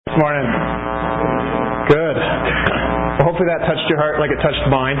This morning. Good. Well, hopefully that touched your heart like it touched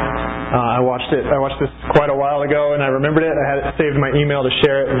mine. I watched this quite a while ago, and I remembered it. I had it saved in my email to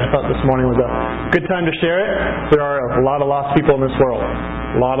share it, and I thought this morning was a good time to share it. There are a lot of lost people in this world.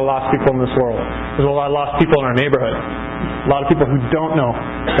 A lot of lost people in this world. There's a lot of lost people in our neighborhood. A lot of people who don't know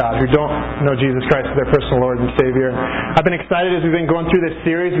God, who don't know Jesus Christ as their personal Lord and Savior. I've been excited as we've been going through this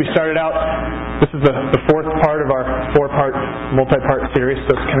series. We started out, this is the fourth part of our four-part, multi-part series,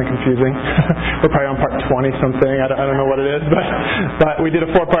 so it's kind of confusing. We're probably on part 20-something. I don't know what it is, but we did a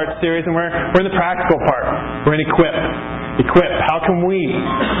four-part series, and we're in the practical part. We're in equip. How can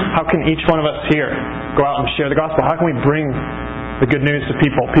each one of us here go out and share the gospel? How can we bring the good news to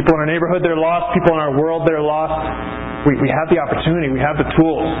people? People in our neighborhood, they're lost. People in our world, they're lost. We have the opportunity. We have the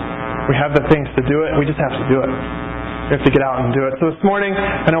tools. We have the things to do it. We just have to do it. We have to get out and do it. So this morning,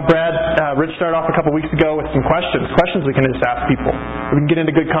 I know Rich started off a couple weeks ago with some questions. Questions we can just ask people. We can get into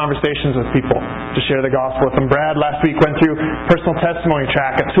good conversations with people to share the gospel with them. Brad last week went through personal testimony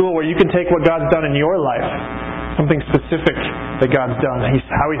track, a tool where you can take what God's done in your life, something specific that God's done,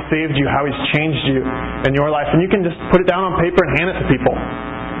 how He saved you, how He's changed you in your life, and you can just put it down on paper and hand it to people.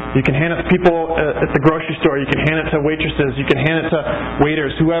 You can hand it to people at the grocery store. You can hand it to waitresses. You can hand it to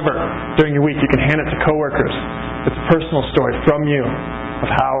waiters, whoever, during your week. You can hand it to coworkers. It's a personal story from you of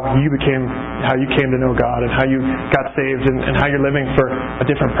how you came to know God and how you got saved and how you're living for a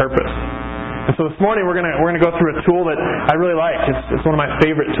different purpose. And so this morning we're gonna go through a tool that I really like. It's one of my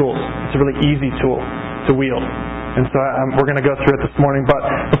favorite tools. It's a really easy tool to wield. And so we're going to go through it this morning. But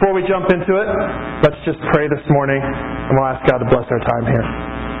before we jump into it, let's just pray this morning, and we'll ask God to bless our time here.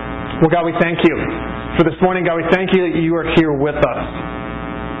 Well, God, we thank you for this morning. God, we thank you that you are here with us.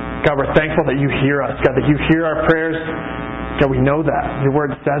 God, we're thankful that you hear us. God, that you hear our prayers. God, we know that. Your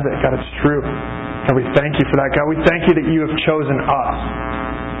word says it. God, it's true. God, we thank you for that. God, we thank you that you have chosen us.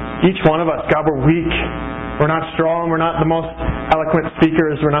 Each one of us, God, we're weak. We're not strong. We're not the most eloquent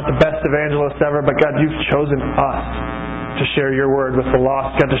speakers. We're not the best evangelists ever. But God, you've chosen us to share your word with the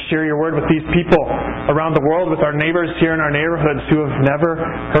lost. God, to share your word with these people around the world, with our neighbors here in our neighborhoods who have never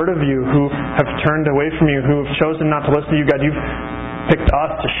heard of you, who have turned away from you, who have chosen not to listen to you. God, you've picked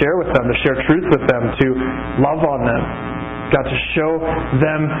us to share with them, to share truth with them, to love on them. God, to show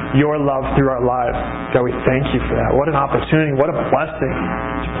them your love through our lives. God, we thank you for that. What an opportunity, what a blessing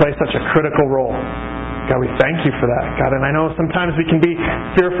to play such a critical role. God, we thank you for that. God, and I know sometimes we can be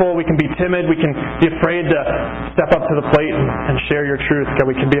fearful, we can be timid, we can be afraid to step up to the plate and share your truth. God,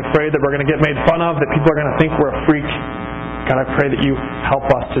 we can be afraid that we're going to get made fun of, that people are going to think we're a freak. God, I pray that you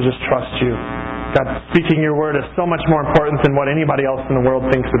help us to just trust you. God, speaking your word is so much more important than what anybody else in the world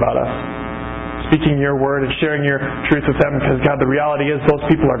thinks about us. Speaking your word and sharing your truth with them, because God, the reality is those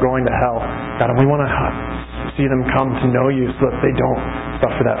people are going to hell. God, and we want to see them come to know you so that they don't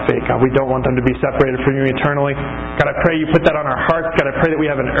suffer that fate. God, we don't want them to be separated from you eternally. God, I pray you put that on our hearts. God, I pray that we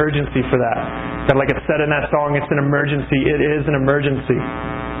have an urgency for that. God, like it said in that song, it's an emergency. It is an emergency.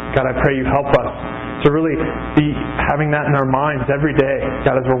 God, I pray you help us to really be having that in our minds every day.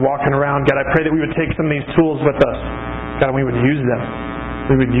 God, as we're walking around, God, I pray that we would take some of these tools with us. God, and we would use them.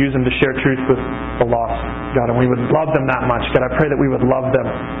 We would use them to share truth with the lost. God, and we would love them that much. God, I pray that we would love them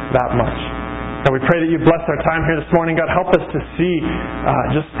that much. God, we pray that you bless our time here this morning. God, help us to see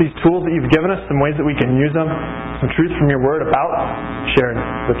just these tools that you've given us, some ways that we can use them, some truth from your word about sharing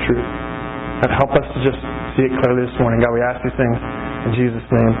the truth. God, help us to just see it clearly this morning. God, we ask these things in Jesus'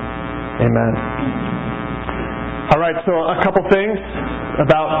 name. Amen. All right, so a couple things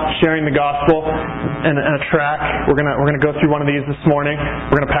about sharing the gospel and a track. We're gonna go through one of these this morning.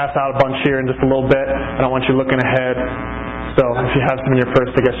 We're gonna pass out a bunch here in just a little bit. I don't want you looking ahead. So if you have some in your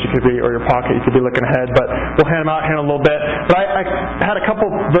purse, I guess you could be, or your pocket, you could be looking ahead. But we'll hand them out here in a little bit. But I had a couple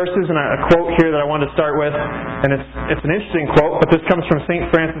verses and a quote here that I wanted to start with, and it's an interesting quote. But this comes from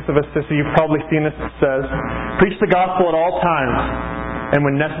St. Francis of Assisi. You've probably seen this. It says, "Preach the gospel at all times, and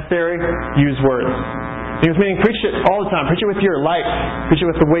when necessary, use words." He was meaning preach it all the time. Preach it with your life. Preach it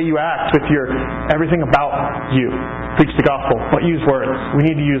with the way you act, with your everything about you. Preach the gospel, but use words. We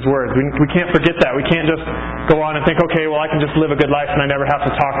need to use words. We can't forget that. We can't just go on and think, okay, well, I can just live a good life and I never have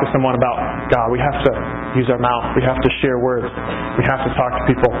to talk to someone about God. We have to use our mouth. We have to share words. We have to talk to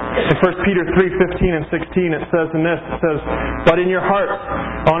people. In 1 Peter 3:15 and 16, it says in this, it says, "But in your hearts,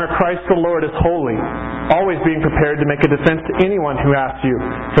 honor Christ the Lord as holy, always being prepared to make a defense to anyone who asks you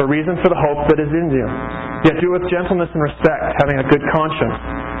for a reason for the hope that is in you. Yet do it with gentleness and respect, having a good conscience,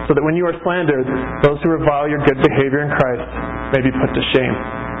 so that when you are slandered, those who revile your good behavior in Christ may be put to shame."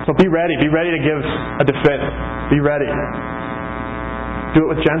 So be ready. Be ready to give a defense. Be ready. Do it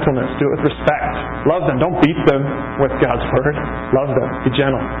with gentleness. Do it with respect. Love them. Don't beat them with God's Word. Love them. Be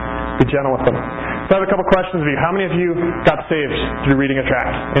gentle. Be gentle with them. So I have a couple questions for you. How many of you got saved through reading a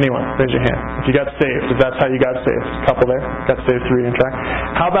tract? Anyone? Raise your hand. If you got saved, if that's how you got saved. A couple there. Got saved through reading a tract.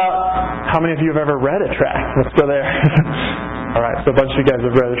 How many of you have ever read a tract? Let's go there. All right, so a bunch of you guys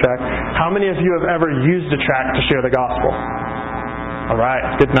have read a tract. How many of you have ever used a tract to share the gospel? All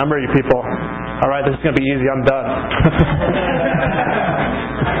right, good number of you people. All right, this is going to be easy. I'm done.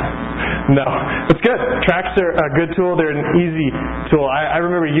 No, it's good. Tracts are a good tool. They're an easy tool. I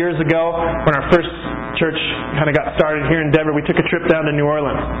remember years ago when our first church kind of got started here in Denver, we took a trip down to New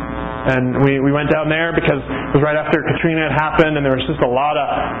Orleans. And we went down there because it was right after Katrina had happened, and there was just a lot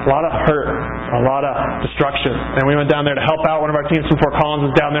of hurt, a lot of destruction. And we went down there to help out. One of our teams from Fort Collins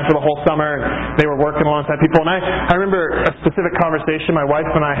was down there for the whole summer, and they were working alongside people. And I remember a specific conversation my wife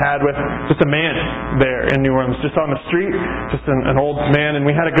and I had with just a man there in New Orleans, just on the street, just an old man, and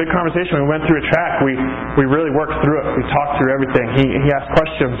we had a good conversation. We went through a tract. We really worked through it. We talked through everything. He asked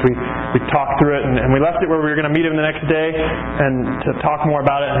questions. We talked through it, and we left it where we were going to meet him the next day and to talk more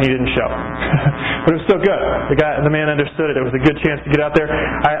about it, and he didn't show. But it was still good. The man understood it. It was a good chance to get out there.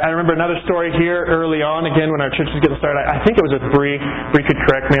 I remember another story here early on, again, when our church was getting started. I think it was with Bree. Bree could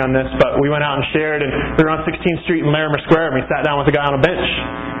correct me on this, but we went out and shared, and we were on 16th Street in Larimer Square, and we sat down with a guy on a bench,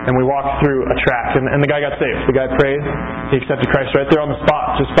 and we walked through a tract, and the guy got saved. The guy prayed. He accepted Christ right there on the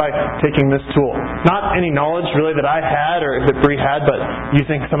spot, just by taking this tool. Not any knowledge, really, that I had or that Bree had, but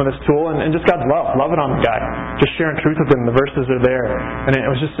using some of this tool, and just God's loving on the guy. Just sharing truth with him. The verses are there. And it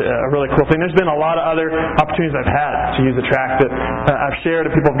was just a really cool thing. There's been a lot of other opportunities I've had to use a tract that I've shared,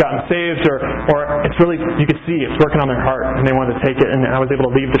 and people have gotten saved, or it's really, you could see it's working on their heart, and they wanted to take it, and I was able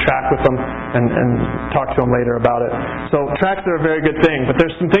to leave the tract with them and talk to them later about it. So tracts are a very good thing, but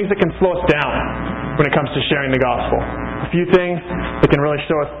there's some things that can slow us down when it comes to sharing the gospel. A few things that can really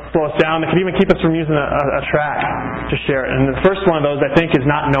slow us down, that can even keep us from using a tract to share it. And the first one of those, I think, is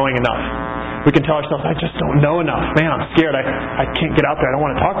not knowing enough. We can tell ourselves, I just don't know enough. Man, I'm scared. I can't get out there. I don't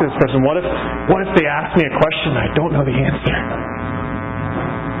want to talk to this person. What if they ask me a question and I don't know the answer?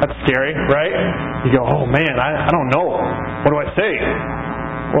 That's scary, right? You go, oh man, I don't know. What do I say?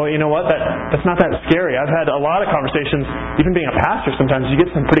 Well, you know what? That's not that scary. I've had a lot of conversations, even being a pastor sometimes, you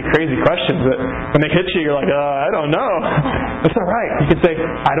get some pretty crazy questions that when they hit you, you're like, I don't know. That's all right. You can say,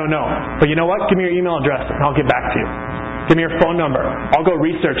 I don't know. But you know what? Give me your email address and I'll get back to you. Give me your phone number. I'll go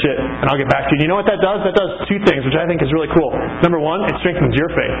research it, and I'll get back to you. You know what that does? That does two things, which I think is really cool. Number one, it strengthens your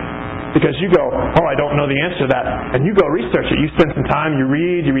faith. Because you go, I don't know the answer to that. And you go research it. You spend some time, you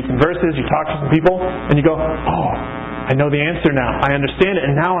read some verses, you talk to some people, and you go, I know the answer now. I understand it,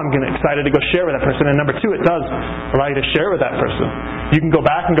 and now I'm excited to go share with that person. And number two, it does allow you to share with that person. You can go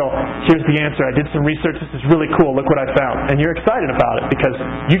back and go, here's the answer. I did some research. This is really cool. Look what I found. And you're excited about it because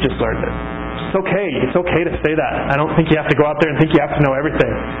you just learned it. It's okay. It's okay to say that. I don't think you have to go out there and think you have to know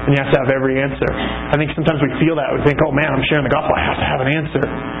everything and you have to have every answer. I think sometimes we feel that. We think, oh man, I'm sharing the gospel. I have to have an answer.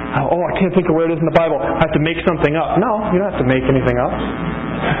 I can't think of where it is in the Bible. I have to make something up. No, you don't have to make anything up.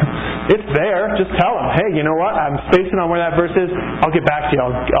 It's there. Just tell them, hey, you know what? I'm spacing on where that verse is. I'll get back to you.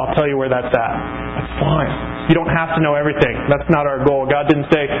 I'll tell you where that's at. That's fine. You don't have to know everything. That's not our goal. God didn't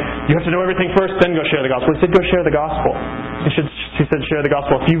say, you have to know everything first, then go share the gospel. He said, go share the gospel. He said, share the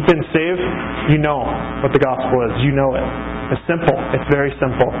gospel. If you've been saved, you know what the gospel is. You know it. It's simple. It's very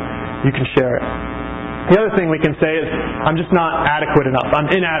simple. You can share it. The other thing we can say is, I'm just not adequate enough. I'm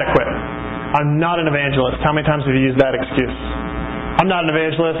inadequate. I'm not an evangelist. How many times have you used that excuse? I'm not an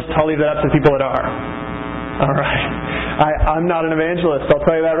evangelist. I'll leave that up to people that are. All right. I'm not an evangelist. I'll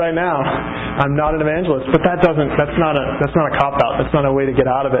tell you that right now. I'm not an evangelist. But that's not a cop-out. That's not a way to get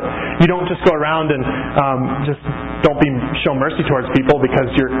out of it. You don't just go around and just don't show mercy towards people because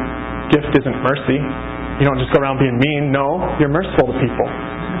your gift isn't mercy. You don't just go around being mean. No, you're merciful to people.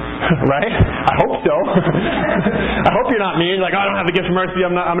 Right? I hope so. I hope you're not mean. Like, I don't have the gift of mercy.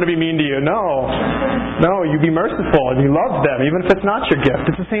 I'm going to be mean to you. No, you be merciful and you love them, even if it's not your gift.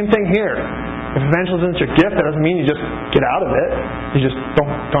 It's the same thing here. If evangelism isn't your gift, that doesn't mean you just get out of it. You just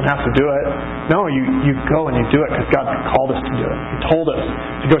don't have to do it. No, you go and you do it because God called us to do it. He told us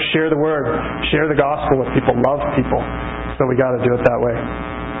to go share the word, share the gospel with people, love people. So we got to do it that way.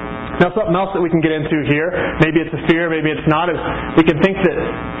 Now, something else that we can get into here, maybe it's a fear, maybe it's not, is we can think that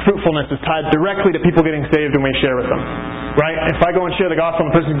fruitfulness is tied directly to people getting saved when we share with them. Right? If I go and share the gospel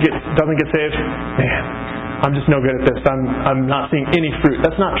and the person doesn't get saved, man, I'm just no good at this. I'm not seeing any fruit.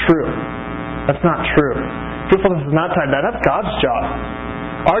 That's not true. That's not true. Fruitfulness is not tied to that. That's God's job.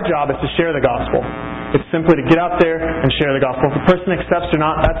 Our job is to share the gospel. It's simply to get out there and share the gospel. If the person accepts or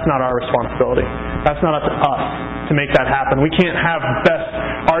not, that's not our responsibility. That's not up to us to to make that happen. We can't have the best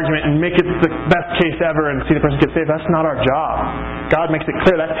argument and make it the best case ever and see the person get saved. That's not our job. God makes it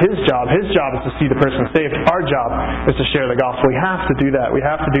clear that's His job. His job is to see the person saved. Our job is to share the gospel. We have to do that. We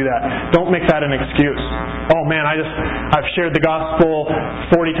have to do that. Don't make that an excuse. Oh man, I've shared the gospel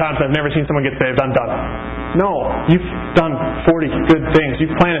 40 times. I've never seen someone get saved. I'm done. No, you've done 40 good things.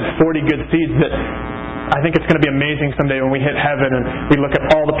 You've planted 40 good seeds that I think it's going to be amazing someday when we hit heaven and we look at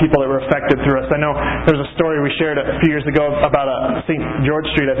all the people that were affected through us. I know there was a story we shared a few years ago about St. George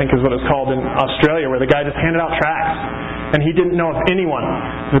Street, I think is what it's called in Australia, where the guy just handed out tracts. And he didn't know if anyone,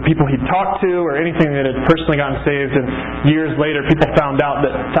 the people he'd talked to or anything that had personally gotten saved. And years later, people found out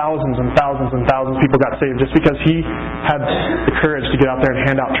that thousands and thousands and thousands of people got saved just because he had the courage to get out there and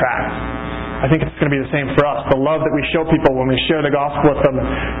hand out tracts. I think it's going to be the same for us. The love that we show people when we share the gospel with them,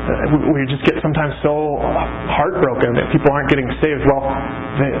 we just get sometimes so heartbroken that people aren't getting saved. Well,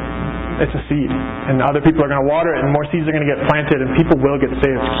 it's a seed. And other people are going to water it, and more seeds are going to get planted, and people will get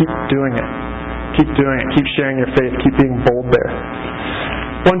saved. Keep doing it. Keep doing it. Keep sharing your faith. Keep being bold there.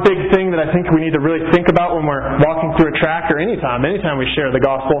 One big thing that I think we need to really think about when we're walking through a tract or anytime we share the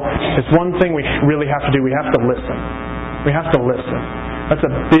gospel, is one thing we really have to do. We have to listen. We have to listen. That's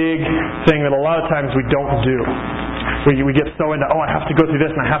a big thing that a lot of times we don't do. We get so into, I have to go through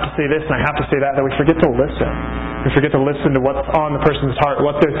this, and I have to say this, and I have to say that we forget to listen. We forget to listen to what's on the person's heart,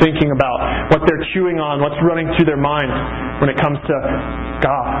 what they're thinking about, what they're chewing on, what's running through their mind when it comes to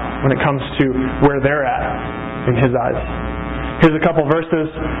God, when it comes to where they're at in His eyes. Here's a couple verses.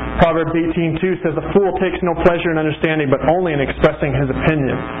 Proverbs 18:2 says, "A fool takes no pleasure in understanding, but only in expressing his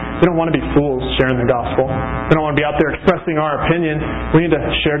opinion." We don't want to be fools sharing the gospel. We don't want to be out there expressing our opinion. We need to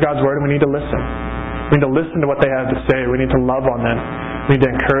share God's word, and we need to listen. We need to listen to what they have to say. We need to love on them. We need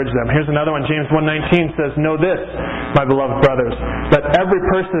to encourage them. Here's another one. James 1:19 says, "Know this, my beloved brothers, let every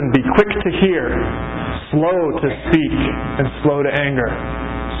person be quick to hear, slow to speak, and slow to anger."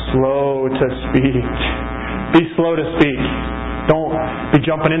 Slow to speak. Be slow to speak. Don't be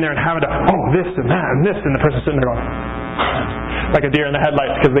jumping in there and having to, this and that and this, and the person sitting there going, like a deer in the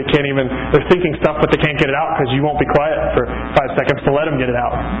headlights, because they're thinking stuff, but they can't get it out because you won't be quiet for 5 seconds to let them get it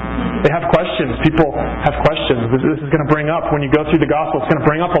out. They have questions. People have questions. This is going to bring up, when you go through the gospel, it's going to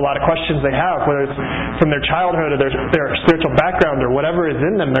bring up a lot of questions they have, whether it's from their childhood or their spiritual background or whatever is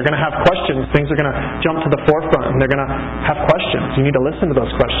in them. They're going to have questions. Things are going to jump to the forefront, and they're going to have questions. You need to listen to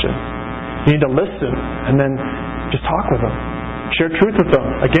those questions. You need to listen, and then just talk with them. Share truth with them.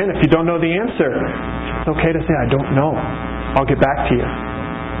 Again, if you don't know the answer, it's okay to say, "I don't know. I'll get back to you."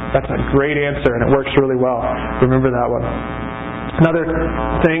 That's a great answer, and it works really well. Remember that one. Another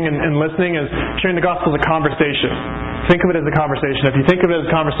thing in listening is sharing the gospel as a conversation. Think of it as a conversation. If you think of it as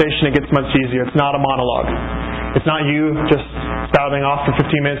a conversation, it gets much easier. It's not a monologue. It's not you just spouting off for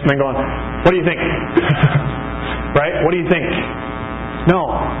 15 minutes and then going, "What do you think?" Right? What do you think? No.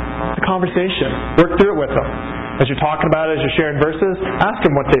 It's a conversation. Work through it with them. As you're talking about it, as you're sharing verses, ask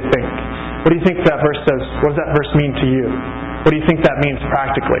them what they think. What do you think that verse says? What does that verse mean to you? What do you think that means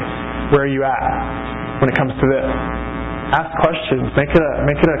practically? Where are you at when it comes to this? Ask questions. Make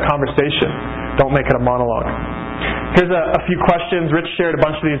it a conversation. Don't make it a monologue. Here's a few questions. Rich shared a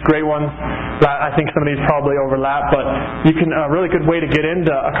bunch of these great ones. I think some of these probably overlap, but a really good way to get into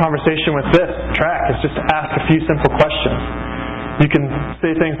a conversation with this track is just to ask a few simple questions. You can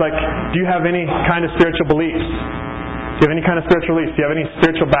say things like, "Do you have any kind of spiritual beliefs? Do you have any kind of spiritual beliefs? Do you have any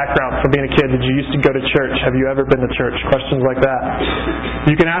spiritual background from being a kid? Did you used to go to church? Have you ever been to church?" Questions like that.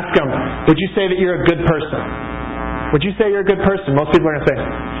 You can ask them, "Would you say that you're a good person? Would you say you're a good person?" Most people are going to say,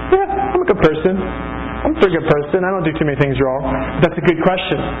 "Yeah, I'm a good person. I'm a pretty good person. I don't do too many things wrong." But that's a good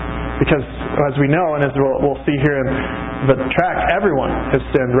question. Because as we know, and as we'll see here in the tract, everyone has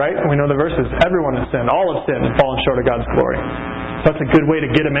sinned, right? We know the verses. Everyone has sinned. All have sinned and fallen short of God's glory. So that's a good way to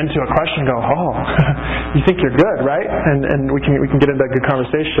get them into a question. Go, you think you're good, right? And we can get into a good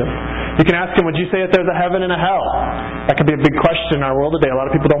conversation. You can ask them, "Would you say that there's a heaven and a hell?" That could be a big question in our world today. A lot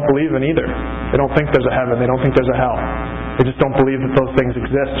of people don't believe in either. They don't think there's a heaven. They don't think there's a hell. They just don't believe that those things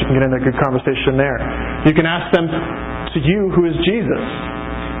exist. You can get into a good conversation there. You can ask them, "To you, who is Jesus?"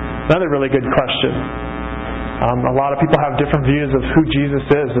 Another really good question. A lot of people have different views of who Jesus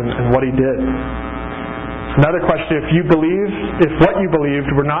is and what He did. Another question, if what you believed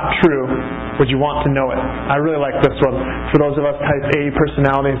were not true, would you want to know it? I really like this one. For those of us type A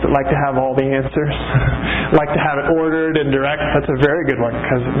personalities that like to have all the answers, like to have it ordered and direct, that's a very good one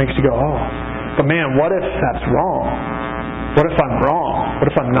because it makes you go, but man, what if that's wrong? What if I'm wrong?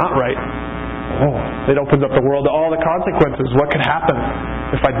 What if I'm not right? It opens up the world to all the consequences. What could happen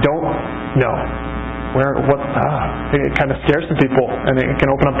if I don't know? It kind of scares some people, and it can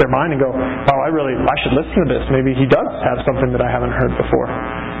open up their mind and go, "Oh, I should listen to this. Maybe he does have something that I haven't heard before."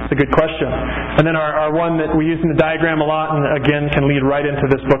 It's a good question. And then our one that we use in the diagram a lot, and again can lead right into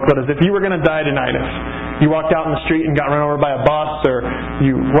this booklet, is if you were going to die tonight, if you walked out in the street and got run over by a bus, or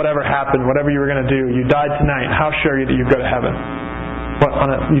whatever happened, whatever you were going to do, you died tonight, how sure are you that you'd go to heaven?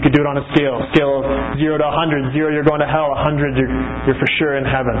 You could do it on a scale of 0 to 100. 0, you're going to hell. 100, you're for sure in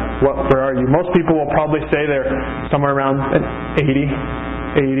heaven. Where are you? Most people will probably say they're somewhere around 80,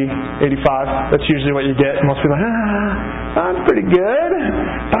 85. That's usually what you get. Most people are, I'm pretty good,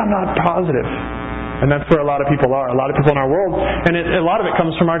 but I'm not positive. And that's where a lot of people are. A lot of people in our world. And a lot of it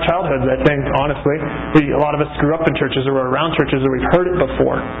comes from our childhoods, I think, honestly. A lot of us grew up in churches or were around churches, or we've heard it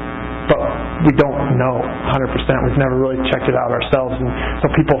before. But we don't know 100%. We've never really checked it out ourselves. And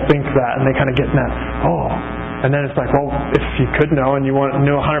so people think that, and they kind of get in that, and then it's like, well, if you could know and you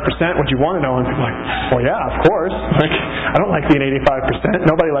knew 100% what you want to know, and people are like, well, yeah, of course. Like, I don't like being 85%.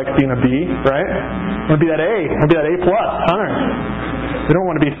 Nobody likes being a B, right? I want to be that A. I want to be that A+, 100. We don't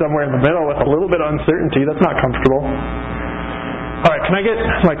want to be somewhere in the middle with a little bit of uncertainty. That's not comfortable. All right, can I get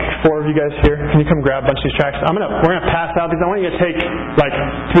 4 of you guys here? Can you come grab a bunch of these tracts? We're gonna pass out these. I want you to take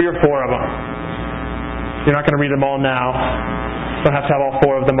 3 or 4 of them. You're not gonna read them all now. You don't have to have all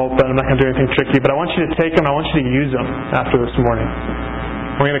 4 of them open. I'm not gonna do anything tricky, but I want you to take them. I want you to use them after this morning.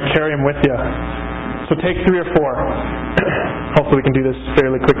 We're gonna carry them with you. So take 3 or 4. Hopefully we can do this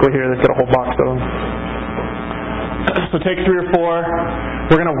fairly quickly here. They've got a whole box of them. So take 3 or 4.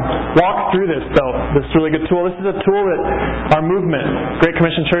 We're going to walk through this, though. This really good tool. This is a tool that our movement, Great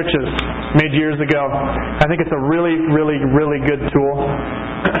Commission Churches, made years ago. I think it's a really, really, really good tool.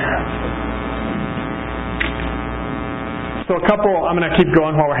 So I'm going to keep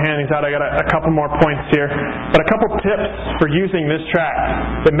going while we're handing these out. I got a couple more points here. But a couple tips for using this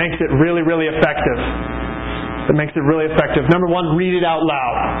tract that makes it really, really effective. Number 1, read it out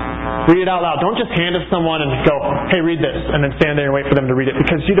loud. Read it out loud. Don't just hand it to someone and go, hey, read this, and then stand there and wait for them to read it,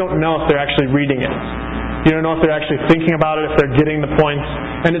 because you don't know if they're actually reading it. You don't know if they're actually thinking about it, if they're getting the points.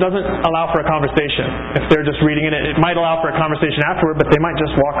 And it doesn't allow for a conversation. If they're just reading it might allow for a conversation afterward, but they might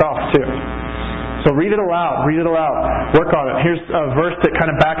just walk off too. So read it aloud. Read it aloud. Work on it. Here's a verse that kind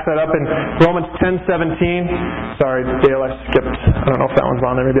of backs that up in Romans 10:17. Sorry, Dale, I skipped. I don't know if that one's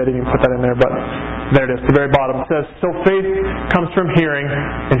on there. Maybe I didn't even put that in there, but there it is, the very bottom. It says, so faith comes from hearing,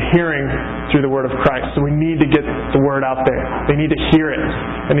 and hearing through the word of Christ. So we need to get the word out there. They need to hear it.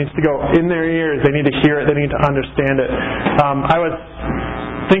 It needs to go in their ears. They need to hear it. They need to understand it. I was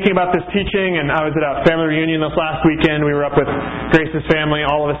thinking about this teaching, and I was at a family reunion this last weekend. We were up with Grace's family,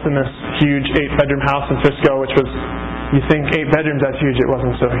 all of us in this huge 8-bedroom house in Frisco, which was, you think 8 bedrooms, that's huge. It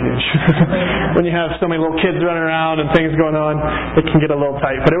wasn't so huge. When you have so many little kids running around and things going on, it can get a little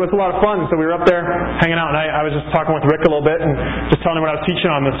tight. But it was a lot of fun. So we were up there hanging out, and I was just talking with Rick a little bit and just telling him what I was teaching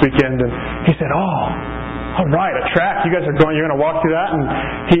on this weekend. And he said, all right, a tract. You're going to walk through that? And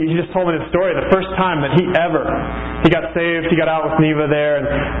he just told me the story. The first time that he got saved, he got out with Neva there, and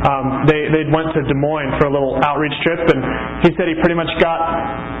they went to Des Moines for a little outreach trip, and he said he pretty much got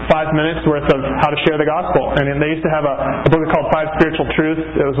 5 minutes worth of how to share the gospel. And they used to have a book called 5 Spiritual Truths.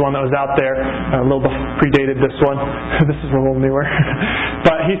 It was one that was out there, a little bit predated this one. This is a little newer.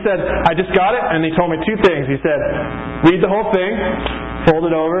 But he said, I just got it, and he told me 2 things. He said, read the whole thing, fold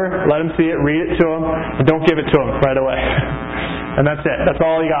it over, let him see it, read it to him, and don't give it to him right away. And that's it. That's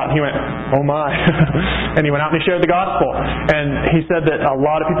all he got. And he went, oh my. And he went out and he shared the gospel. And he said that a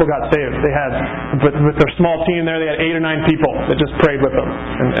lot of people got saved. They had, with their small team there, they had 8 or 9 people that just prayed with them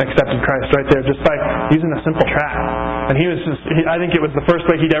and accepted Christ right there, just by using a simple tract. And I think it was the first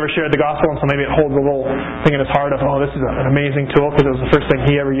way he'd ever shared the gospel, and so maybe it holds a little thing in his heart of, this is an amazing tool, because it was the first thing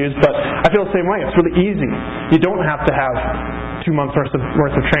he ever used. But I feel the same way. It's really easy. You don't have to have 2 months worth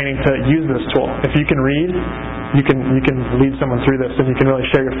of training to use this tool. If you can read, you can lead someone through this, and you can really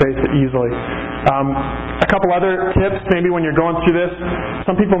share your faith easily. A couple other tips, maybe when you're going through this,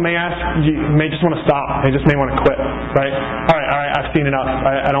 some people may just want to stop. They just may want to quit, right? All right, I've seen enough.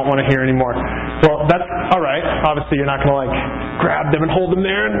 I don't want to hear anymore. Well, that's all right. Obviously, you're not going to grab them and hold them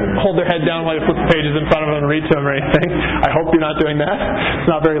there and hold their head down while you flip the pages in front of them and read to them or anything. I hope you're not doing that. It's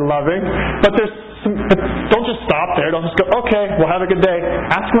not very loving. But don't just stop there. Don't just go, okay, well, have a good day.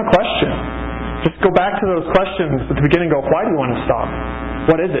 Ask them a question. Just go back to those questions at the beginning and go, why do you want to stop?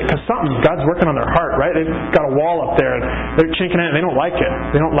 What is it? Because God's working on their heart, right? They've got a wall up there, and they're chinking in, and they don't like it.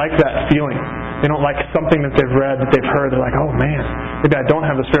 They don't like that feeling. They don't like something that they've read, that they've heard. They're like, oh man, maybe I don't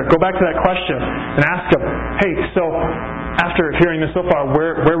have the Spirit. Go back to that question and ask them, hey, so after hearing this so far,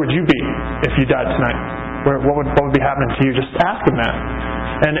 where would you be if you died tonight? What would be happening to you? Just ask them that.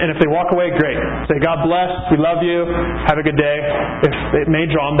 And if they walk away, great. Say, God bless, we love you, have a good day. If it may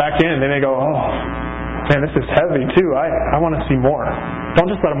draw them back in, they may go, oh, man, this is heavy too. I want to see more. Don't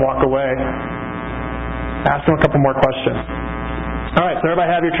just let them walk away. Ask them a couple more questions. All right, so everybody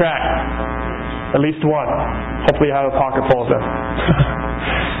have your tract. At least one. Hopefully you have a pocket full of them.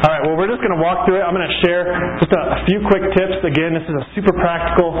 All right, well, we're just going to walk through it. I'm going to share just a few quick tips. Again, this is a super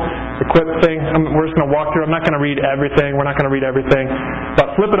practical, equipped thing. We're just going to walk through. I'm not going to read everything. We're not going to read everything.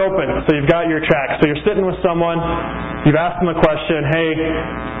 But flip it open so you've got your tract. So you're sitting with someone. You've asked them a question. Hey,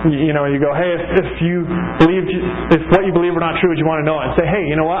 you go, hey, if what you believe are not true, would you want to know it? And say, hey,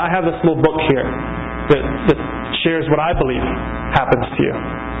 you know what? I have this little book here that shares what I believe happens to you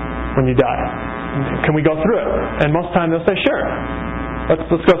when you die. Can we go through it? And most of the time they'll say, sure. Let's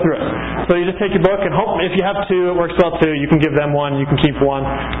go through it. So you just take your book, and hope if you have two, it works well too. You can give them one, you can keep one,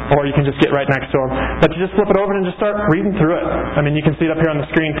 or you can just get right next to them. But you just flip it over and just start reading through it. I mean, you can see it up here on the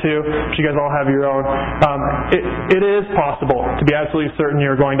screen too. If you guys all have your own. It is possible to be absolutely certain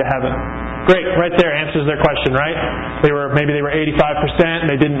you're going to heaven. Great, right there answers their question, right? Maybe they were 85% and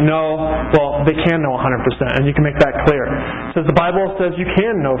they didn't know. Well, they can know 100%, and you can make that clear. It says the Bible says you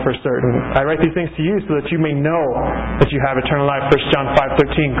can know for certain. I write these things to you so that you may know that you have eternal life. 1 John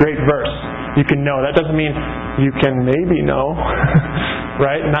 5:13, great verse. You can know. That doesn't mean you can maybe know,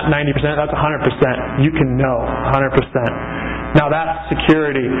 right? Not 90%, that's 100%. You can know 100%. Now that's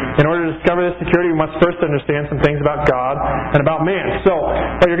security. In order to discover this security, we must first understand some things about God and about man. So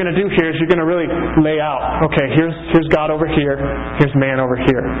what you're going to do here is you're going to really lay out, okay, here's God over here, here's man over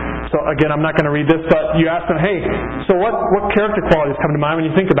here. So again, I'm not going to read this, but you ask them, hey, so what character qualities come to mind when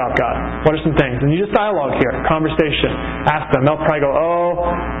you think about God? What are some things? And you just dialogue here, conversation. Ask them. They'll probably go, oh,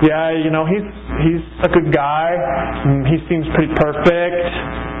 yeah, he's a good guy. He seems pretty perfect.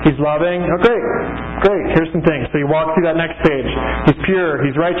 He's loving. Oh, great. Here's some things. So you walk through that next page. He's pure.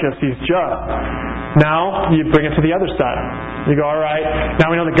 He's righteous. He's just. Now you bring it to the other side. You go, all right,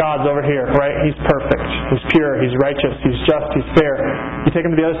 now we know that God's over here, right? He's perfect. He's pure. He's righteous. He's just. He's fair. You take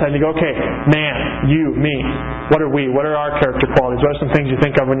him to the other side and you go, okay, man, you, me. What are we? What are our character qualities? What are some things you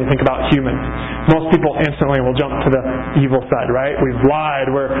think of when you think about humans? Most people instantly will jump to the evil side, right? We've lied.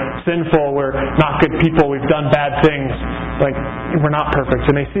 We're sinful. We're not good people. We've done bad things. Like, we're not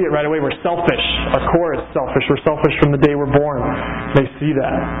perfect. And they see it right away. We're selfish. Our core is selfish. We're selfish from the day we're born. They see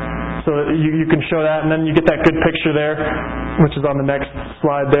that. So you can show that, and then you get that good picture there, which is on the next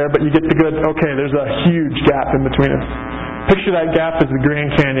slide there. But you get the good, okay, there's a huge gap in between us. Picture that gap as the Grand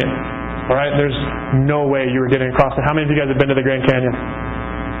Canyon. All right, there's no way you were getting across it. How many of you guys have been to the Grand Canyon?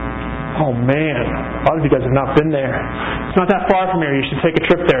 Oh man, a lot of you guys have not been there. It's not that far from here. You should take a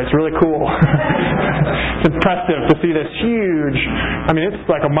trip there. It's really cool. It's impressive to see this huge, I mean, it's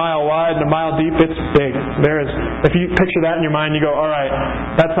like a mile wide and a mile deep. It's big. If you picture that in your mind, you go, all right,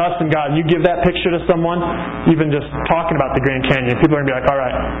 that's us and God. And you give that picture to someone, even just talking about the Grand Canyon, people are going to be like, all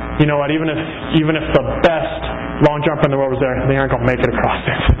right, you know what, even if the best long jumper in the world was there, they aren't going to make it across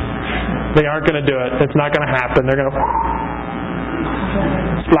it. They aren't going to do it. It's not going to happen. They're going to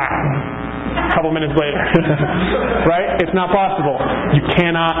splat. A couple minutes later. Right? It's not possible. You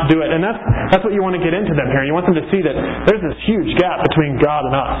cannot do it. And that's what you want to get into them here. You want them to see that there's this huge gap between God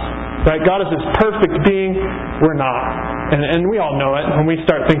and us. Right? God is this perfect being. We're not. And we all know it when we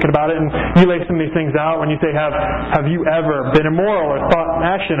start thinking about it. And you lay some of these things out when you say, have you ever been immoral or thought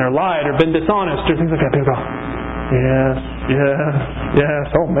action or lied or been dishonest or things like that? People go, yes.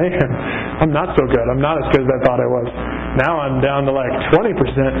 Oh man, I'm not so good. I'm not as good as I thought I was. Now I'm down to like 20%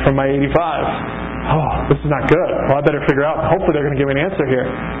 from my 85. Oh, this is not good. Well, I better figure out. Hopefully they're going to give me an answer here.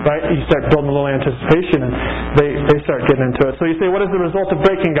 Right? You start building a little anticipation and they start getting into it. So you say, what is the result of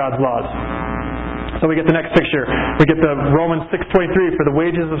breaking God's laws? So we get the next picture. We get the Romans 6:23, for the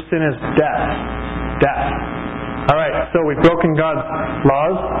wages of sin is death. Death. Alright, so we've broken God's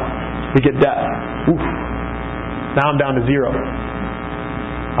laws. We get death. Oof. Now I'm down to 0.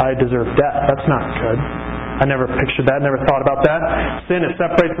 I deserve death. That's not good. I never pictured that, never thought about that. Sin, it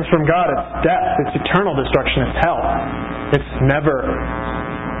separates us from God. It's death. It's eternal destruction. It's hell. It's never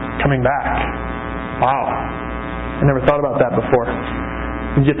coming back. Wow. I never thought about that before.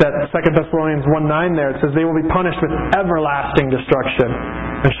 You get that 2 Thessalonians 1:9 there. It says, they will be punished with everlasting destruction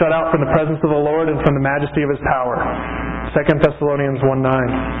and shut out from the presence of the Lord and from the majesty of His power. 2 Thessalonians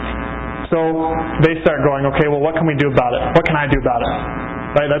 1:9. So they start going, okay, well, what can we do about it? What can I do about it?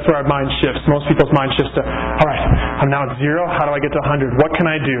 right? That's where our mind shifts. Most people's mind shifts to, all right, I'm now at 0. How do I get to 100? What can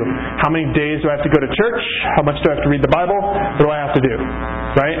I do? How many days do I have to go to church? How much do I have to read the Bible? What do I have to do?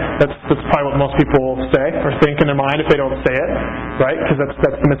 Right? That's probably what most people say or think in their mind if they don't say it, right? Because that's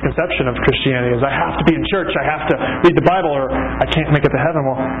the misconception of Christianity is I have to be in church, I have to read the Bible, or I can't make it to heaven.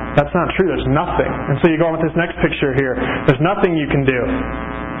 Well, that's not true. There's nothing. And so you go on with this next picture here. There's nothing you can do.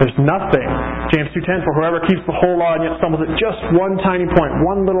 There's nothing. James 2:10, for whoever keeps the whole law and yet stumbles at just one tiny point,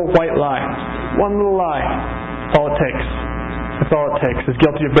 one little white lie, one little lie, that's all it takes. That's all it takes. Is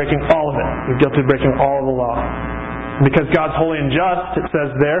guilty of breaking all of it. You're guilty of breaking all of the law. And because God's holy and just, it says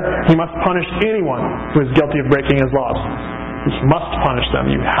there, He must punish anyone who is guilty of breaking His laws. He must punish them.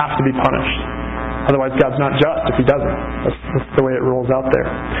 You have to be punished. Otherwise, God's not just if He doesn't. That's the way it rolls out there.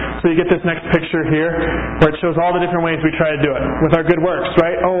 So you get this next picture here where it shows all the different ways we try to do it. With our good works,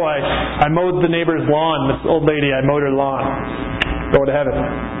 right? Oh, I mowed the neighbor's lawn. This old lady, I mowed her lawn. Go to heaven.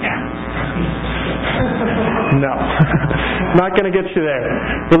 No. Not going to get you there.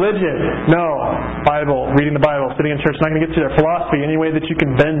 Religion, no. Bible, reading the Bible, sitting in church, not going to get you there. Philosophy, any way that you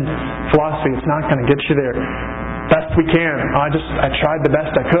can bend philosophy, it's not going to get you there. Best we can. I tried the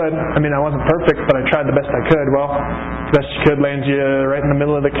best I could. I mean, I wasn't perfect, but I tried the best I could. Well, the best you could lands you right in the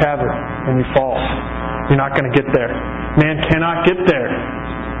middle of the cavern, and you fall. You're not going to get there. Man cannot get there.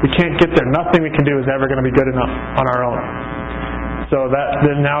 We can't get there. Nothing we can do is ever going to be good enough on our own. So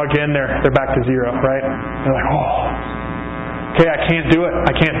then now again they're back to 0, right? They're like, oh, okay, I can't do it.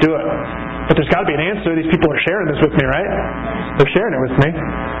 I can't do it. But there's got to be an answer. These people are sharing this with me, right? They're sharing it with me.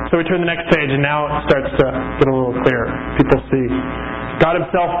 So we turn the next page, and now it starts to get a little clearer. People see God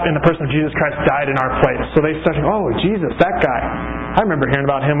Himself in the person of Jesus Christ died in our place. So they start thinking, oh, Jesus, that guy. I remember hearing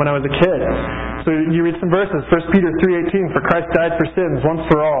about Him when I was a kid. So you read some verses. 1 Peter 3:18, for Christ died for sins once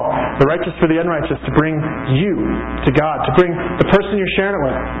for all, the righteous for the unrighteous, to bring you to God, to bring the person you're sharing it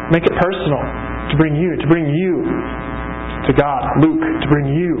with. Make it personal. To bring you to God. Luke, to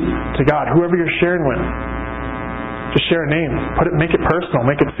bring you to God. Whoever you're sharing with. Just share a name. Make it personal.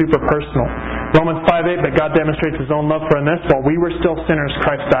 Make it super personal. Romans 5:8, but God demonstrates His own love for us. While we were still sinners,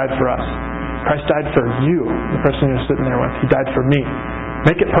 Christ died for us. Christ died for you, the person you're sitting there with. He died for me.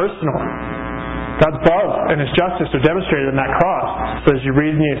 Make it personal. God's love and His justice are demonstrated in that cross. So as you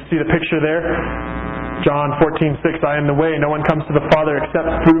read and you see the picture there, John 14:6, I am the way. No one comes to the Father except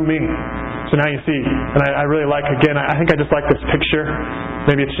through me. So now you see, and I really like, again, I think I just like this picture.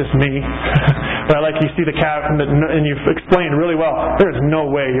 Maybe it's just me. But I like you see the cat and you've explained really well, there is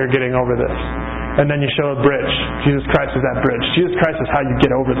no way you're getting over this. And then you show a bridge. Jesus Christ is that bridge. Jesus Christ is how you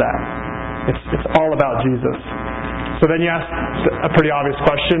get over that. It's all about Jesus. So then you ask a pretty obvious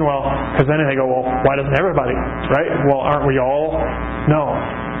question, well, because then they go, well, why doesn't everybody, right? Well, aren't we all? No.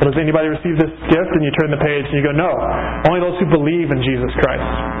 Well, does anybody receive this gift? And you turn the page and you go, no. Only those who believe in Jesus Christ.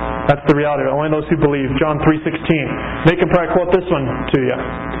 That's the reality. Only those who believe. John 3:16. They can probably quote this one to you.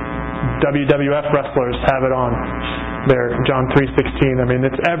 WWF wrestlers have it on there, John 3:16. I mean,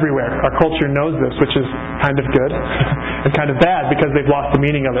 it's everywhere. Our culture knows this, which is kind of good and kind of bad because they've lost the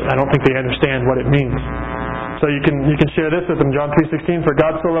meaning of it. I don't think they understand what it means. So you can share this with them. John 3:16, for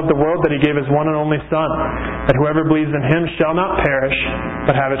God so loved the world that He gave His one and only Son, that whoever believes in Him shall not perish,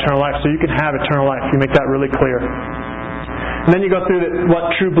 but have eternal life. So you can have eternal life. You make that really clear. And then you go through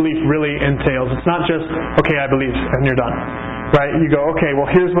what true belief really entails. It's not just, okay, I believe, and you're done. Right? You go, okay, well,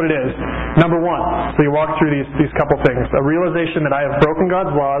 here's what it is. Number 1, so you walk through these couple things. A realization that I have broken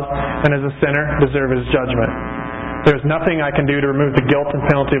God's laws, and as a sinner, deserve His judgment. There's nothing I can do to remove the guilt and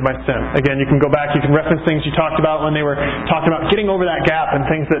penalty of my sin. Again, you can go back, you can reference things you talked about when they were talking about getting over that gap and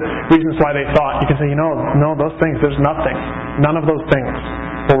reasons why they thought. You can say, no, those things, there's nothing. None of those things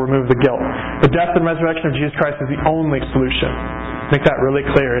will remove the guilt. The death and resurrection of Jesus Christ is the only solution. Make that really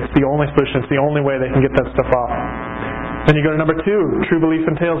clear. It's the only solution. It's the only way they can get that stuff off. Then you go to number 2. True belief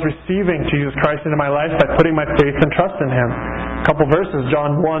entails receiving Jesus Christ into my life by putting my faith and trust in Him. A couple verses,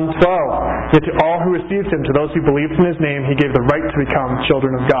 John 1:12. Yet to all who received Him, to those who believed in His name, He gave the right to become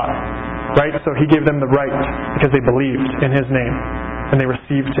children of God. Right? So He gave them the right because they believed in His name and they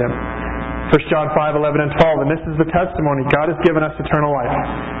received Him. 1 John 5:11 and 12. And this is the testimony. God has given us eternal life,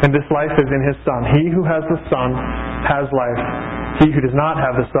 and this life is in His Son. He who has the Son has life. He who does not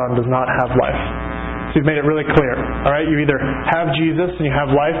have the Son does not have life. So He's made it really clear. All right, you either have Jesus and you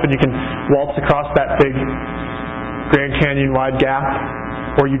have life and you can waltz across that big Grand Canyon-wide gap,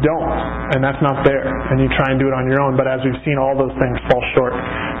 or you don't, and that's not there. And you try and do it on your own, but as we've seen, all those things fall short.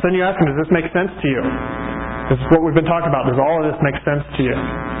 So then you ask Him, does this make sense to you? This is what we've been talking about. Does all of this make sense to you?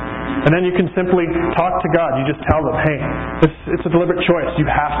 And then you can simply talk to God. You just tell them, hey, it's a deliberate choice. You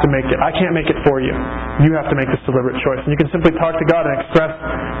have to make it. I can't make it for you. You have to make this deliberate choice. And you can simply talk to God and express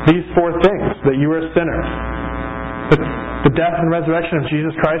these 4 things: that you are a sinner, that the death and resurrection of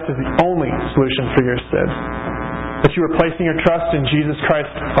Jesus Christ is the only solution for your sins, that you are placing your trust in Jesus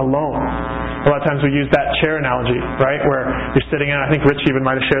Christ alone. A lot of times we use that chair analogy, right? Where you're sitting in, I think Rich even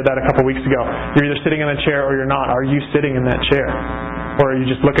might have shared that a couple weeks ago. You're either sitting in a chair or you're not. Are you sitting in that chair? Or are you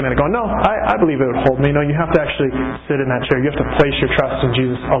just looking at it going, no, I believe it would hold me. No, you have to actually sit in that chair. You have to place your trust in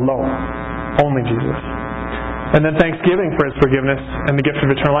Jesus alone. Only Jesus. And then thanksgiving for His forgiveness and the gift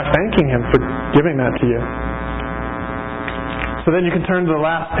of eternal life. Thanking Him for giving that to you. So then you can turn to the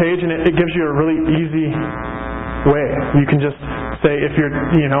last page, and it gives you a really easy way. You can just say, if you're,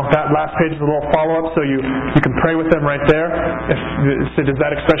 that last page is a little follow-up, so you can pray with them right there. So does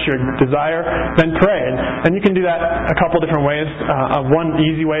that express your desire? Then pray. And you can do that a couple different ways. One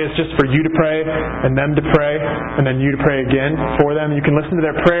easy way is just for you to pray, and them to pray, and then you to pray again for them. You can listen to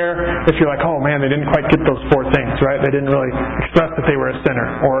their prayer if you're like, oh man, they didn't quite get those 4 things, right? They didn't really express that they were a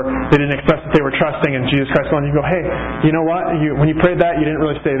sinner, or they didn't express that they were trusting in Jesus Christ alone. You go, hey, you know what? When you prayed that, you didn't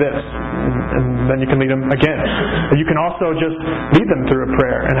really say this. And then you can lead them again. You can also just lead them through a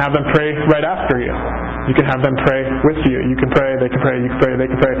prayer and have them pray right after you. You can have them pray with you. You can pray, they can pray, you can pray,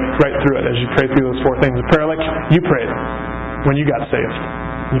 they can pray right through it as you pray through those 4 things. A prayer like you prayed when you got saved.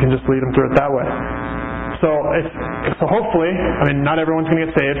 You can just lead them through it that way. So hopefully, not everyone's going to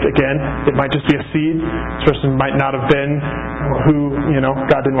get saved. Again, it might just be a seed. This person might not have been who,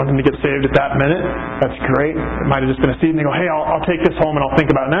 God didn't want them to get saved at that minute. That's great. It might have just been a seed, and they go, hey, I'll take this home and I'll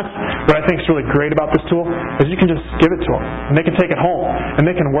think about it. And that's what I think is really great about this tool, is you can just give it to them. And they can take it home, and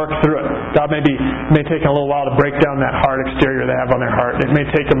they can work through it. God may take a little while to break down that hard exterior they have on their heart. It may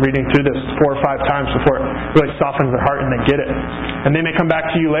take them reading through this 4 or 5 times before it really softens their heart and they get it. And they may come back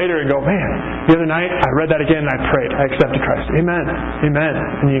to you later and go, man, the other night I read that again and I prayed. I accepted Christ. Amen. Amen.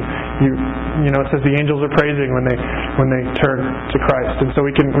 And it says the angels are praising when they turn to Christ. And so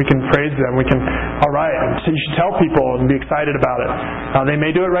we can praise them. We can, all right, so you should tell people and be excited about it. They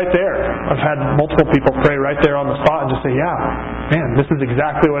may do it right there. I've had multiple people pray right there on the spot and just say, yeah, man, this is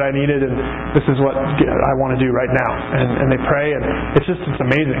exactly what I needed, and this is what I want to do right now. And they pray, and it's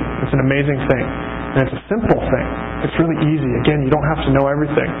amazing. It's an amazing thing. And it's a simple thing. It's really easy. Again, you don't have to know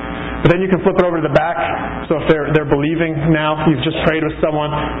everything. But then you can flip it over to the back. So if they're believing now, you've just prayed with someone,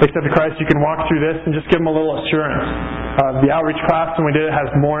 they accepted Christ, you can walk through this and just give them a little assurance. The outreach class, when we did it,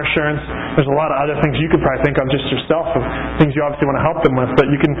 has more assurance. There's a lot of other things you could probably think of just yourself, of things you obviously want to help them with. But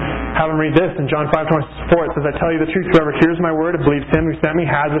you can have them read this in John 5:24. It says, I tell you the truth, whoever hears my word and believes Him who sent me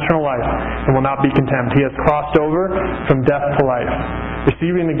has eternal life and will not be condemned. He has crossed over from death to life.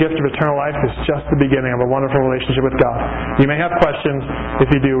 Receiving the gift of eternal life is just the beginning of a wonderful relationship with God. You may have questions. If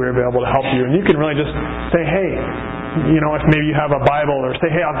you do, we'll be able to help you. And you can really just say, hey, if maybe you have a Bible, or say,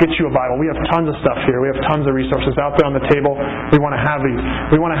 hey, I'll get you a Bible. We have tons of stuff here. We have tons of resources out there on the table. We want to have these.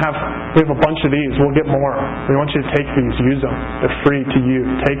 We have a bunch of these. We'll get more. We want you to take these. Use them. They're free to you.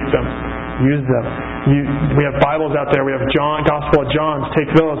 Take them. Use them. We have Bibles out there. We have Gospel of John.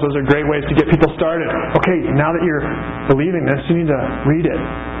 Take those. Those are great ways to get people started. Okay, now that you're believing this, you need to read it.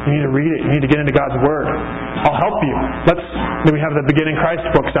 You need to read it. You need to get into God's Word. I'll help you. We have the Beginning Christ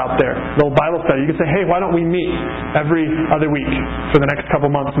books out there. The little Bible study. You can say, hey, why don't we meet every other week for the next couple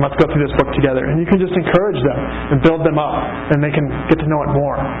months, and let's go through this book together. And you can just encourage them and build them up, and they can get to know it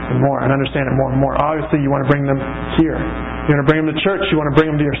more and more and understand it more and more. Obviously, you want to bring them here. You want to bring them to church. You want to bring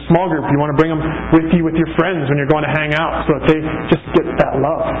them to your small group. You want to bring them with you with your friends when you're going to hang out, so that they just get that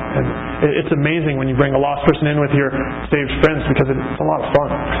love. And it's amazing when you bring a lost person in with your saved friends, because it's a lot of fun.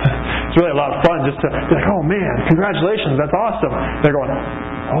 It's really a lot of fun just to be like, oh man, congratulations, that's awesome. They're going,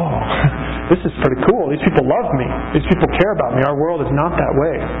 oh, this is pretty cool. These people love me. These people care about me. Our world is not that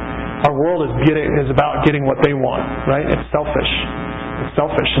way. Our world is about getting what they want, right? It's selfish. It's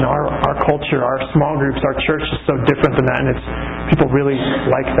selfish. And our culture, our small groups, our church is so different than that. And people really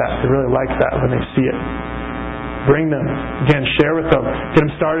like that. They really like that when they see it. Bring them. Again, share with them. Get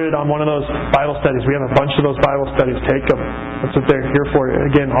them started on one of those Bible studies. We have a bunch of those Bible studies. Take them. That's what they're here for.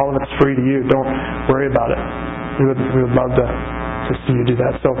 Again, all of it's free to you. Don't worry about it. We would love to see you do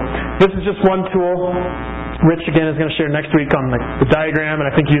that. So this is just one tool. Rich, again, is going to share next week on the diagram, and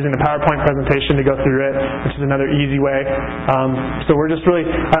I think using the PowerPoint presentation to go through it, which is another easy way. So we're just really,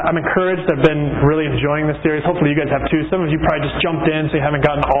 I'm encouraged. I've been really enjoying this series. Hopefully you guys have too. Some of you probably just jumped in, so you haven't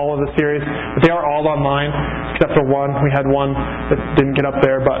gotten all of the series. But they are all all online, except for one. We had one that didn't get up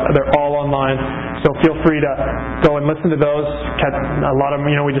there, but they're all online. So feel free to go and listen to those. A lot of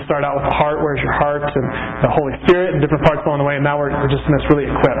them, we just started out with the heart. Where's your heart? And the Holy Spirit and different parts along the way. And now we're just in this really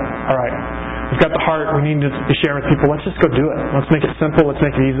equip. All right. We've got the heart. We need to be sharing with people. Let's just go do it. Let's make it simple. Let's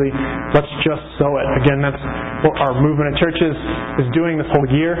make it easy. Let's just sow it. Again, that's what our movement at churches is doing this whole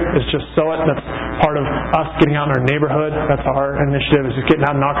year, is just sow it. That's part of us getting out in our neighborhood. That's our initiative, is just getting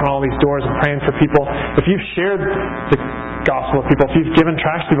out and knocking on all these doors and praying for people. If you've shared the gospel with people, if you've given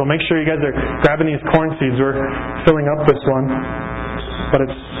tracts to people, make sure you guys are grabbing these corn seeds. We're filling up this one. But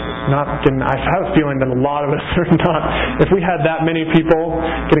it's not getting, I have a feeling that a lot of us are not. If we had that many people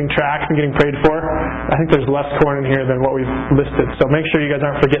getting tracts and getting prayed for, I think there's less corn in here than what we've listed. So make sure you guys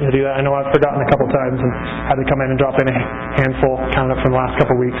aren't forgetting to do that. I know I've forgotten a couple times and had to come in and drop in a handful, counted up from the last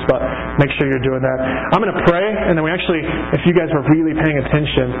couple weeks, but make sure you're doing that. I'm going to pray, and then we actually, if you guys were really paying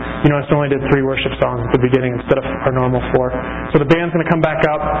attention, you notice we only did 3 worship songs at the beginning instead of our normal 4. So the band's going to come back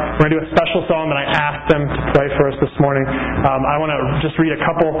up. We're going to do a special song that I asked them to play for us this morning. I want to just read a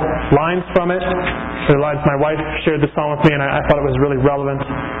couple lines from it. The lines my wife shared the song with me, and I thought it was really relevant.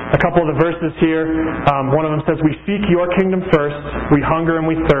 A couple of the verses here. One of them says, "We seek your kingdom first. We hunger and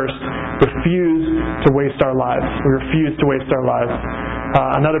we thirst. Refuse to waste our lives." We refuse to waste our lives.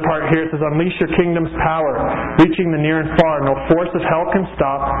 Another part here, it says, "Unleash your kingdom's power, reaching the near and far. No force of hell can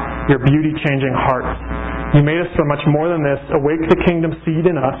stop your beauty-changing hearts. You made us for much more than this. Awake the kingdom seed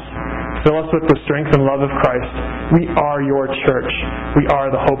in us. Fill us with the strength and love of Christ. We are your church. We are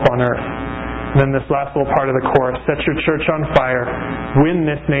the hope on earth." And then this last little part of the chorus, "Set your church on fire. Win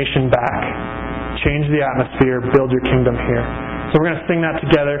this nation back. Change the atmosphere. Build your kingdom here." So we're going to sing that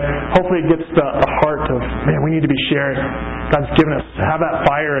together. Hopefully it gets the heart of, man, we need to be sharing. God's given us, have that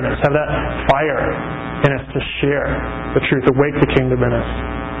fire in us. Have that fire in us to share the truth. Awake the kingdom in us.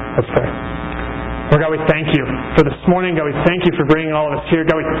 Let's pray. Lord God, we thank you for this morning. God, we thank you for bringing all of us here.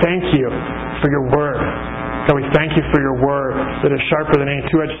 God, we thank you for your word. God, we thank you for your word that is sharper than any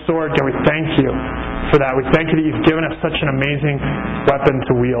two-edged sword. God, we thank you for that. We thank you that you've given us such an amazing weapon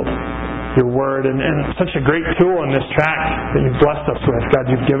to wield, your word, and such a great tool in this tract that you've blessed us with. God,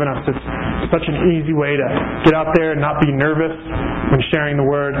 you've given us. It's such an easy way to get out there and not be nervous when sharing the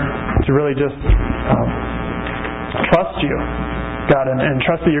word, to really just trust you, God, and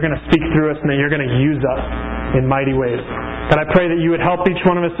trust that you're going to speak through us and that you're going to use us in mighty ways. God, I pray that you would help each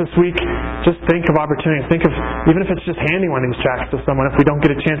one of us this week. Just think of opportunities. Think of, even if it's just handing one of these tracts to someone, if we don't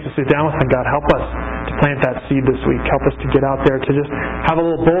get a chance to sit down with them, God, help us to plant that seed this week. Help us to get out there, to just have a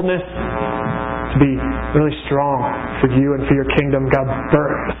little boldness, to be really strong for you and for your kingdom. God,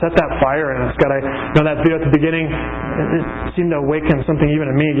 set that fire in us. God, I know that video at the beginning, it seemed to awaken something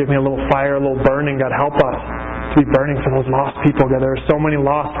even in me, give me a little fire, a little burning. God, help us to be burning for those lost people. God, there are so many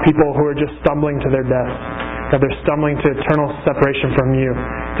lost people who are just stumbling to their death. God, they're stumbling to eternal separation from you.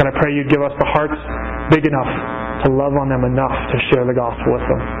 God, I pray you'd give us the hearts big enough to love on them enough to share the gospel with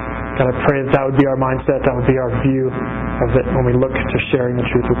them. God, I pray that would be our mindset, that would be our view of it when we look to sharing the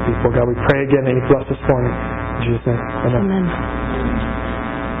truth with people. God, we pray again that you bless this morning. In Jesus' name, amen. Amen.